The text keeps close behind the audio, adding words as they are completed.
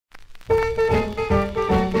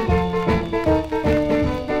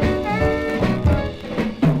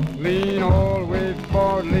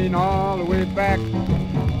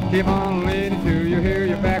Keep on leaning till you hear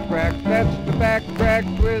your back crack. That's the back crack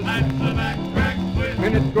twist. That's the back crack twist.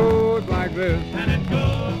 And it goes like this. And it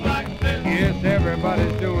goes like this. Yes,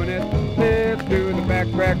 everybody's doing it. Let's do the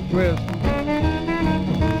back crack twist.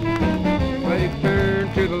 Well, you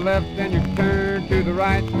turn to the left and you turn to the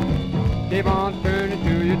right. Keep on turning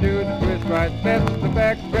till you do the twist right. That's the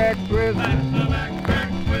back crack twist. That's the back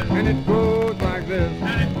crack twist. And it goes like this.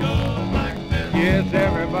 And it goes like this. Yes,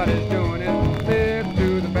 everybody's doing it. Let's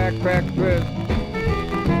do the back crack twist.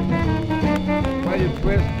 Well, you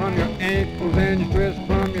twist from your ankles and you twist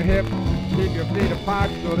from your hips. Keep your feet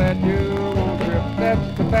apart so that you won't trip.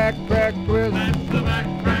 That's the back crack twist. That's the back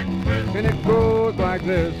crack twist. And it goes like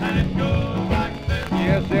this. And it goes like this.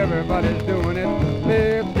 Yes, everybody's doing it.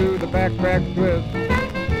 Let's do the back crack twist.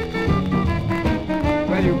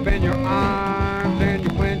 Well, you bend your arms and you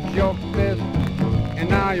clench your fist. And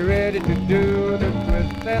now you're ready to do the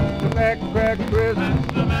twist. That's the back crack twist. That's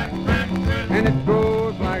the back crack twist. And it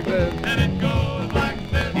goes like this. And it goes like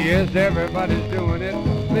this. Yes, everybody's doing it.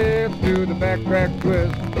 Let's do the back crack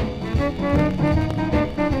twist.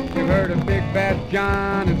 You've heard of Big Bad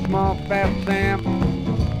John and Small Fat Sam.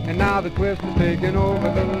 And now the twist is taking over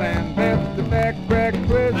the land. That's the back crack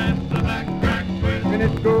twist. That's the back crack twist. And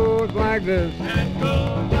it goes like this. And it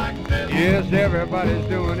goes like this. Yes, everybody's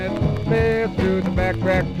doing it. Let's do the back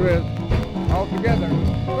crack twist. All together.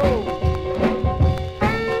 Go!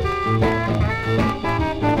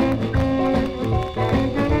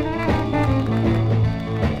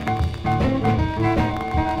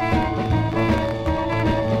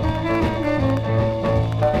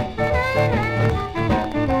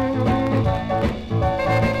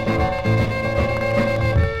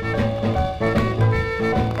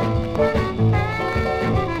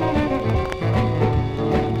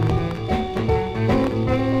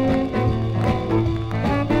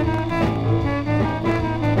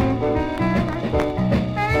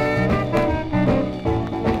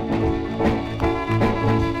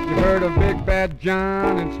 Heard of Big Bad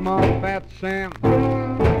John and Small Fat Sam.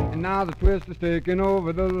 And now the twist is taking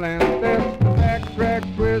over the land. That's the back crack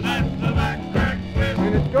twist. That's the back crack twist.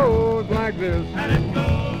 And it goes like this. And it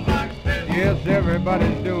goes like this. Yes,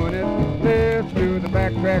 everybody's doing it. Let's do the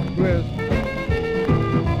back crack twist.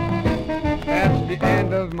 That's the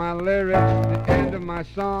end of my lyrics, the end of my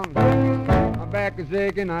song. My back is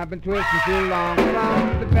aching, I've been twisting too long.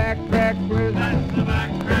 From the back crack twist. That's the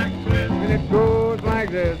back crack twist. And it goes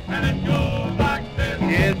like this. And it goes like this.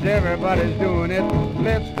 Yes, everybody's doing it.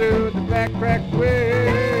 Let's do the back crack twist.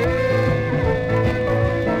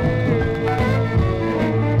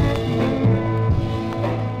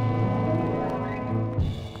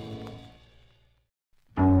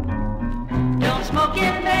 Don't smoke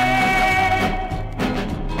in bed.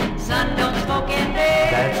 Son, don't smoke in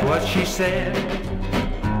bed. That's what she said.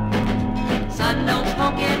 Son, don't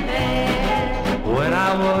smoke in bed. When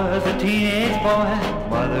I was a teenage boy,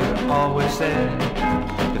 mother always said,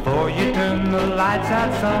 before you turn the lights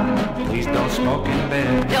out, son, please don't smoke in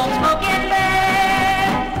bed. Don't smoke in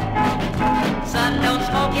bed. Son, don't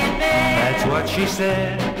smoke in bed. That's what she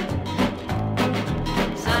said.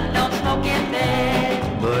 Son, don't smoke in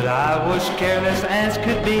bed. But I was careless as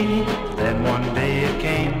could be. Then one day it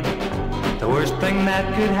came, the worst thing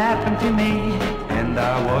that could happen to me, and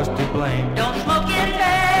I was to blame. Don't smoke in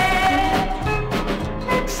bed.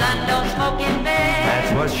 Son, don't smoke in bed.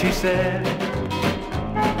 That's what she said.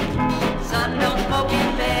 Son, don't smoke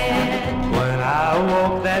in bed. When I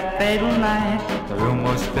woke that fatal night, the room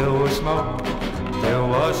was filled with smoke. There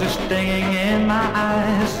was a stinging in my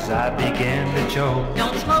eyes as I began to choke.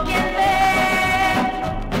 Don't smoke in bed.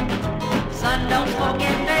 Son, don't smoke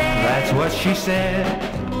in bed. That's what she said.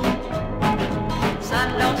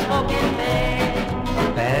 Son, don't smoke in bed.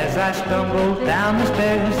 As I stumbled down the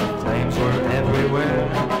stairs, flames were everywhere.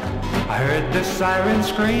 I heard the sirens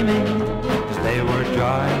screaming as they were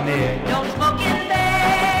drawing near. Don't smoke in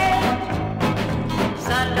bed.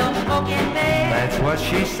 Son, don't smoke in bed. That's what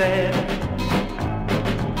she said.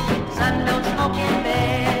 Son, don't smoke in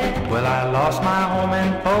bed. Well, I lost my home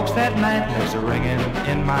and folks that night. There's a ringing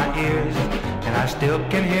in my ears, and I still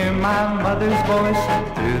can hear my mother's voice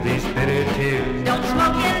through these bitter tears. Don't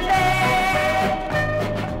smoke in bed.